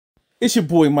It's your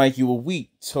boy Mikey with Week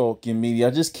Talking Media.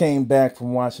 I just came back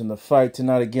from watching the fight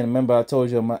tonight again. Remember, I told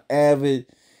you I'm an avid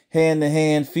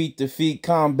hand-to-hand, feet-to-feet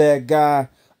combat guy.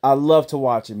 I love to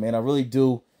watch it, man. I really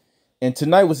do. And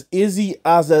tonight was Izzy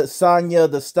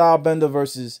Adesanya, the style bender,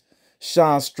 versus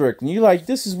Sean Strickland. You're like,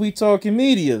 this is We Talking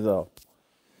Media, though.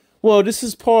 Well, this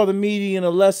is part of the media and a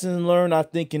lesson learned, I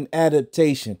think, in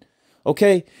adaptation.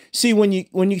 Okay? See, when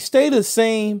you stay the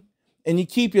same and you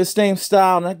keep your same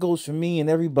style, and that goes for me and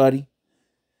everybody,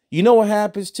 you know what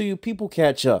happens to you? People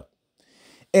catch up.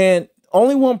 And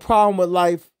only one problem with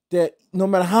life, that no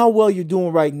matter how well you're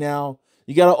doing right now,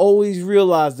 you got to always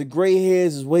realize the gray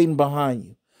hairs is waiting behind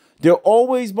you. They're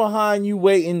always behind you,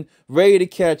 waiting, ready to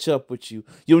catch up with you.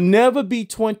 You'll never be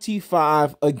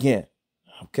 25 again.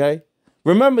 Okay?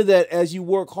 Remember that as you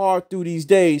work hard through these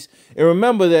days. And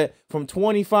remember that from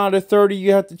 25 to 30,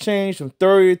 you have to change. From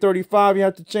 30 to 35, you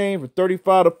have to change. From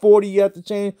 35 to 40, you have to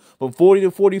change. From 40 to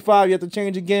 45, you have to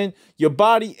change again. Your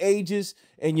body ages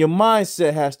and your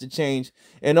mindset has to change.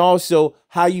 And also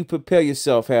how you prepare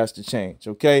yourself has to change.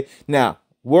 Okay? Now,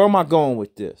 where am I going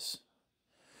with this?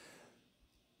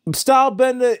 Style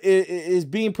Bender is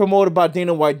being promoted by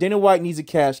Dana White. Dana White needs a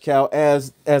cash cow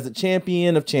as the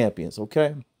champion of champions.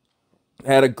 Okay?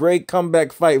 Had a great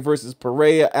comeback fight versus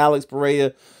Alex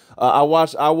Pereira. I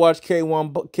watched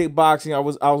K1 kickboxing. I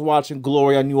was watching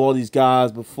Glory. I knew all these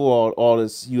guys before all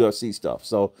this UFC stuff.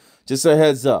 So just a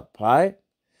heads up, all right?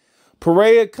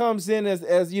 Pereira comes in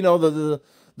as you know the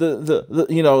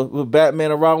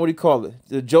Batman around. What do you call it?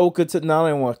 The Joker. No,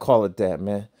 I don't want to call it that,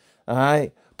 man. All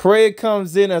right. Pereira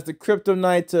comes in as the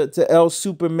kryptonite to El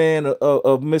Superman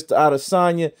of Mr.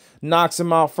 Adesanya. Knocks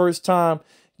him out first time.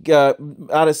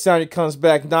 Adesanya comes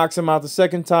back, knocks him out the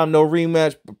second time. No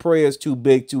rematch. Pereira is too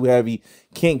big, too heavy.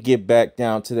 Can't get back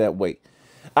down to that weight.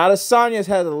 Adesanya's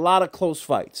had a lot of close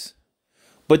fights.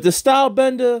 But the style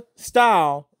bender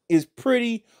style is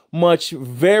pretty much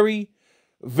very,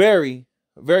 very,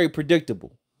 very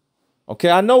predictable.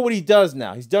 Okay, I know what he does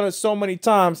now. He's done it so many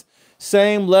times.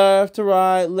 Same left to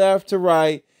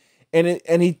right.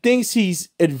 And he thinks he's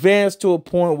advanced to a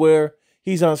point where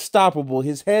he's unstoppable.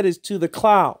 His head is to the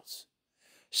clouds.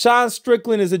 Sean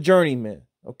Strickland is a journeyman,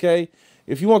 okay?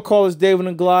 If you want to call this David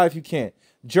and Goliath, you can.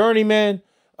 Journeyman,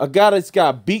 a guy that's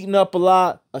got beaten up a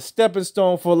lot, a stepping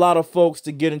stone for a lot of folks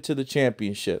to get into the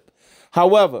championship.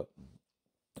 However,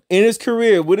 in his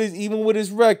career, even with his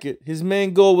record, his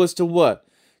main goal was to what?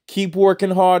 Keep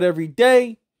working hard every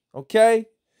day, okay?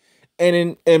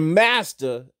 And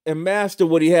master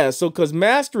what he has. So, because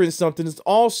mastering something is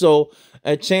also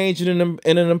a change and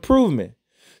an improvement.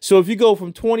 So, if you go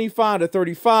from 25 to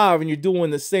 35 and you're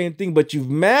doing the same thing, but you've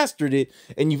mastered it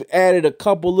and you've added a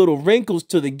couple little wrinkles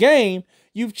to the game,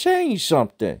 you've changed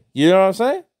something. You know what I'm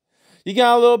saying? You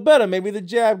got a little better. Maybe the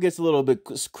jab gets a little bit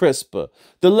crisper.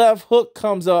 The left hook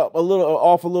comes up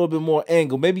off a little bit more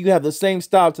angle. Maybe you have the same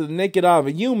style to the naked eye of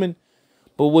a human,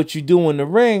 but what you do in the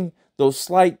ring, those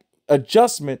slight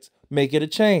adjustments make it a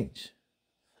change.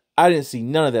 I didn't see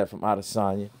none of that from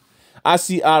Adesanya. I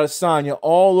see Adesanya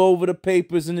all over the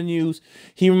papers and the news.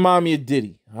 He reminds me of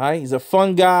Diddy. All right? He's a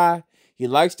fun guy. He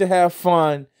likes to have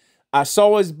fun. I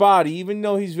saw his body. Even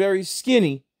though he's very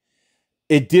skinny,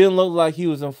 it didn't look like he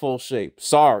was in full shape.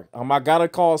 Sorry. I got to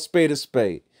call a spade a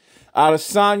spade.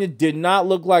 Adesanya did not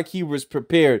look like he was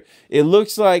prepared. It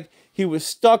looks like he was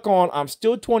stuck on, I'm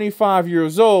still 25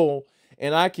 years old,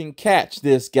 and I can catch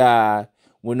this guy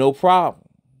with no problem.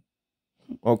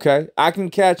 Okay? I can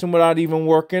catch him without even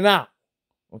working out.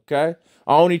 Okay?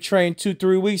 I only trained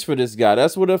 2-3 weeks for this guy.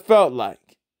 That's what it felt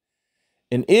like.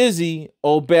 And Izzy,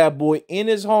 old bad boy, in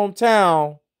his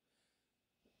hometown,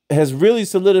 has really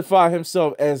solidified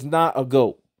himself as not a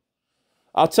GOAT.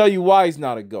 I'll tell you why he's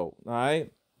not a GOAT. All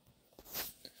right?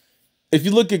 If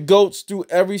you look at GOATs through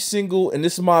every single, and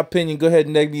this is my opinion, go ahead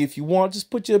and neg me if you want. Just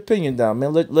put your opinion down,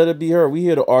 man. Let it be heard. We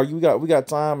here to argue. We got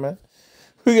time, man.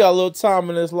 We got a little time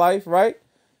in this life, right?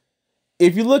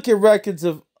 If you look at records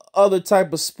of other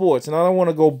type of sports, and I don't want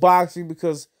to go boxing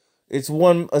because it's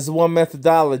one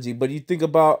methodology, but you think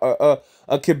about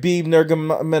a Khabib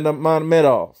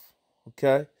Nurmagomedov,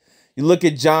 okay? You look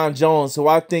at John Jones, who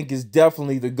I think is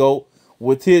definitely the GOAT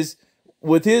with his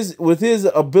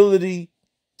ability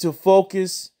to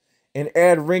focus and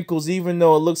add wrinkles, even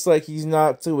though it looks like he's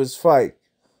not to his fight.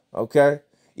 Okay?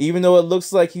 Even though it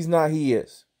looks like he's not, he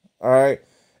is. All right?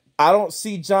 I don't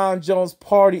see John Jones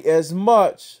party as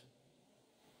much.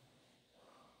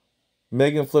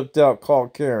 Megan flipped out,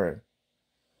 called Karen.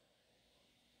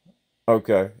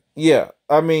 Okay. Yeah.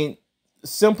 I mean,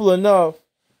 simple enough.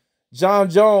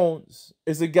 John Jones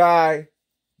is a guy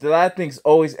that I think is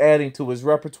always adding to his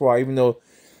repertoire, even though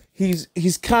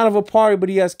he's kind of a party, but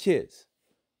he has kids.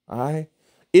 All right.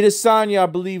 Adesanya, I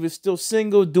believe, is still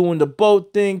single, doing the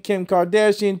boat thing, Kim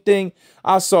Kardashian thing.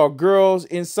 I saw girls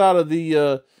inside of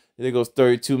the there goes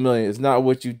 32 million. It's not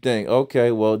what you think. Okay,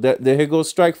 well, there here goes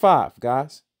strike 5,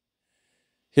 guys.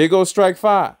 Here goes strike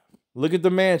 5. Look at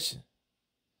the mansion.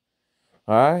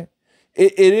 All right.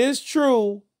 It is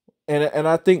true, and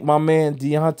I think my man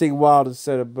Deontay Wilder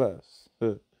said it best.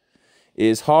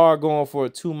 It's hard going for a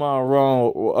 2-mile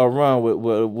run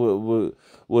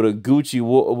with a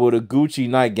Gucci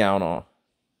nightgown on.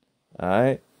 All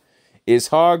right. It's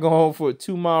hard going for a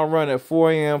 2-mile run at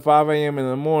 4 a.m., 5 a.m. in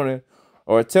the morning,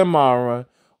 or a 10-mile run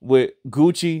with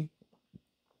Gucci.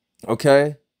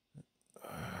 Okay.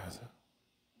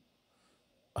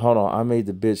 Hold on. I made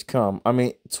the bitch come. I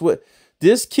mean,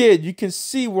 this kid, you can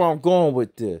see where I'm going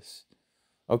with this.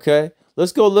 Okay.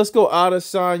 Let's go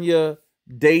Adesanya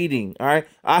dating. All right.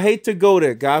 I hate to go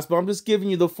there, guys, but I'm just giving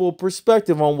you the full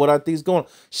perspective on what I think is going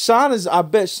on. I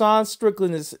bet Sean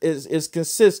Strickland is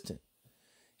consistent.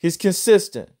 He's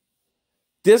consistent.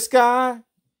 This guy,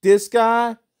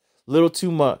 little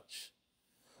too much.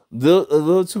 A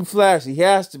little too flashy. He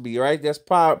has to be, right? That's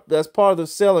part of the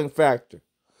selling factor.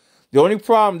 The only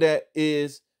problem that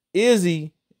is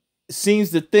Izzy seems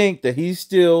to think that he's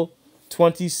still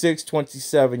 26,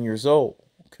 27 years old.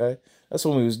 Okay. That's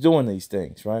when we was doing these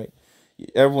things, right?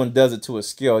 Everyone does it to a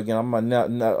scale. Again, I'm not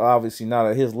obviously not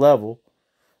at his level,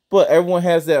 but everyone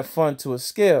has that fun to a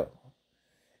scale.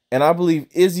 And I believe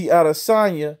Izzy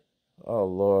Adesanya, oh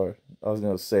Lord, I was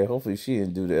gonna say, hopefully she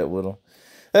didn't do that with him.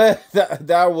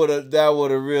 that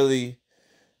would have really,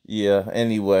 yeah.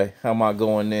 Anyway, how am I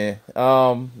going there?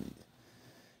 And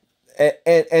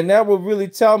that would really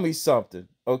tell me something.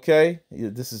 Okay, yeah,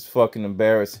 this is fucking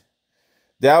embarrassing.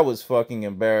 That was fucking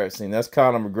embarrassing. That's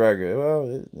Conor McGregor.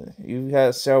 Well, you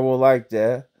had several like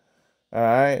that. All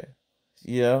right.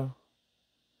 Yeah.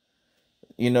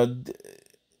 You know,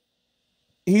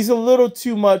 he's a little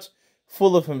too much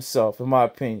full of himself, in my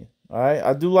opinion. All right.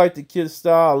 I do like the kid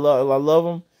style. I love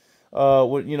him.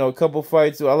 With, a couple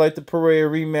fights. I like the Pereira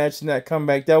rematch and that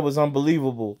comeback. That was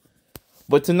unbelievable.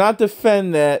 But to not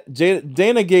defend that,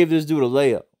 Dana gave this dude a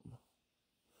layup.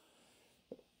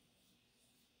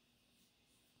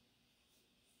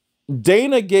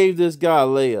 Dana gave this guy a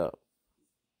layup.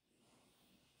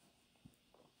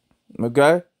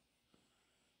 Okay?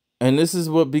 And this is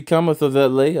what becometh of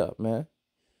that layup, man.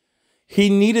 He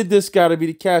needed this guy to be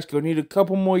the cash cow. He needed a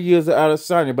couple more years of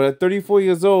Adesanya. But at 34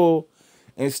 years old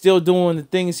and still doing the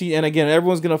things and again,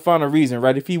 everyone's going to find a reason,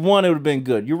 right? If he won, it would have been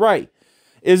good. You're right.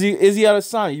 Is he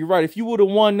Adesanya? You're right. If you would have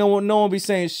won, no one would be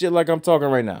saying shit like I'm talking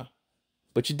right now.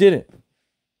 But you didn't.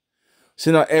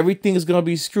 So now everything is going to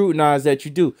be scrutinized that you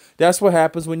do. That's what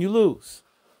happens when you lose.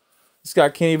 This guy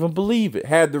can't even believe it.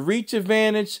 Had the reach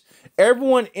advantage.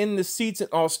 Everyone in the seats in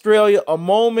Australia, a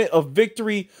moment of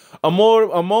victory, a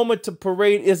moment to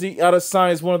parade Izzy Adesanya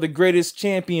as one of the greatest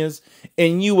champions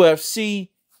in UFC,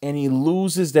 and he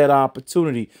loses that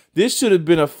opportunity. This should have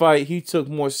been a fight he took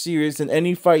more serious than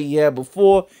any fight he had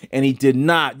before, and he did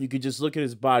not. You could just look at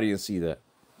his body and see that.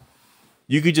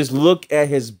 You could just look at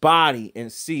his body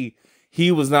and see he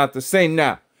was not the same.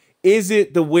 Now, is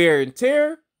it the wear and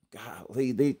tear?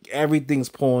 Golly, everything's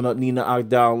pulling up Nina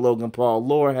Agdal and Logan Paul.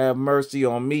 Lord have mercy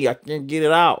on me. I can't get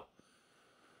it out.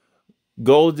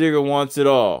 Gold Digger wants it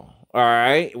all. All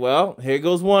right. Well, here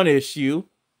goes one issue.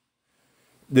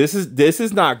 This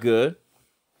is not good.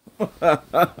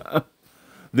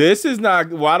 This is not.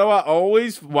 Why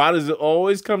does it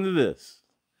always come to this?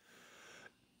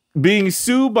 Being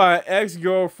sued by an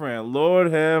ex-girlfriend. Lord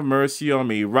have mercy on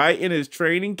me. Right in his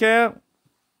training camp.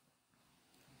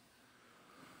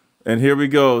 And here he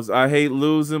goes. I hate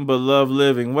losing, but love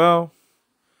living. Well,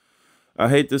 I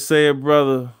hate to say it,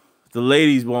 brother. The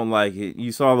ladies won't like it.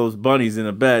 You saw those bunnies in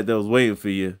the bed that was waiting for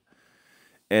you.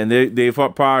 And they've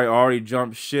probably already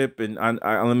jumped ship. And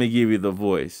let me give you the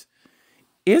voice.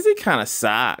 Izzy kind of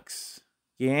sucks.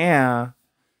 Yeah.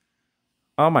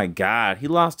 Oh, my God. He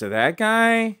lost to that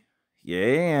guy?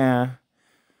 Yeah.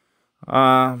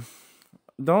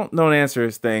 Don't answer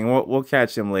his thing. We'll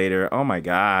catch him later. Oh my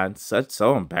God,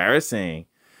 so embarrassing.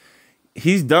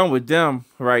 He's done with them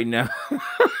right now.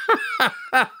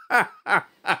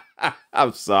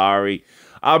 I'm sorry.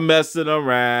 I'm messing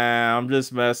around. I'm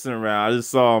just messing around. I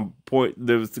just saw him point.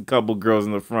 There was a couple girls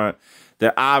in the front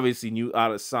that obviously knew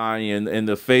Adesanya, and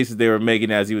the faces they were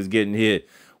making as he was getting hit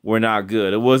were not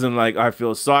good. It wasn't like I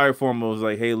feel sorry for him. It was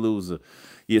like, hey, loser.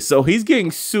 Yeah, so he's getting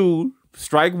sued.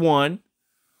 Strike one.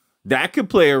 That could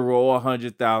play a role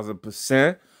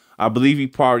 100,000%. I believe he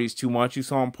parties too much. You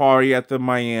saw him party at the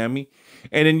Miami.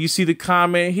 And then you see the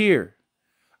comment here.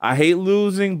 I hate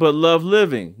losing, but love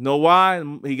living. Know why?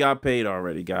 He got paid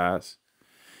already, guys.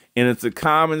 And it's a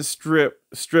common strip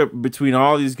between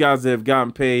all these guys that have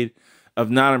gotten paid of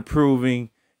not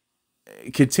improving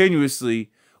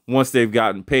continuously once they've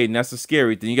gotten paid. And that's a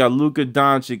scary thing. You got Luka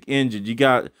Doncic injured. You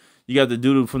got the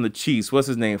dude from the Chiefs. What's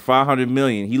his name? $500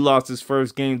 million. He lost his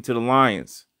first game to the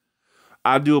Lions.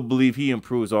 I do believe he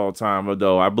improves all the time,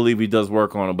 though. I believe he does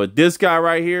work on it. But this guy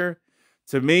right here,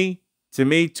 to me,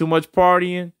 too much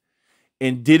partying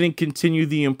and didn't continue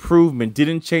the improvement,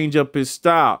 didn't change up his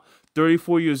style.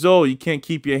 34 years old, you can't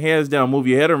keep your hands down, move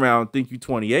your head around, and think you're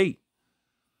 28.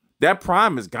 That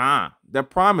prime is gone. That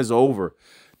prime is over.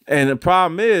 And the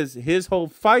problem is his whole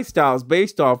fight style is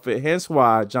based off it. Hence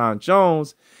why John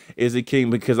Jones is a king,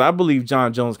 because I believe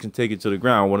John Jones can take it to the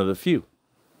ground, one of the few.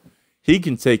 He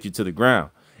can take you to the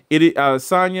ground.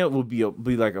 Adesanya will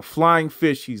be like a flying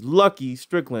fish. He's lucky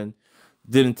Strickland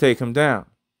didn't take him down.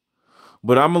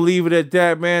 But I'm going to leave it at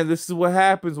that, man. This is what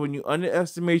happens when you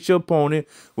underestimate your opponent,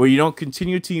 where you don't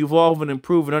continue to evolve and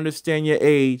improve and understand your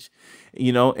age,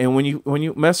 you know, and when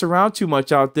you mess around too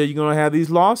much out there, you're going to have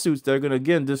these lawsuits that are going to,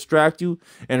 again, distract you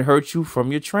and hurt you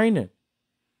from your training.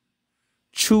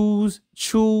 Choose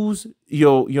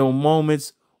your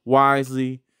moments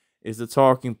wisely is the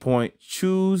talking point.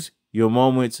 Choose your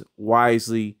moments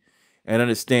wisely and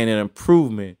understand that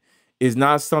improvement is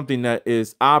not something that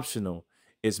is optional.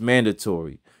 It's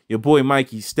mandatory. Your boy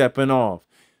Mikey stepping off.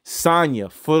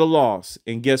 Sanya for the loss.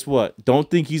 And guess what?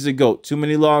 Don't think he's a GOAT. Too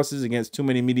many losses against too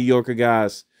many mediocre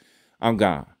guys. I'm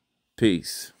gone.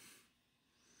 Peace.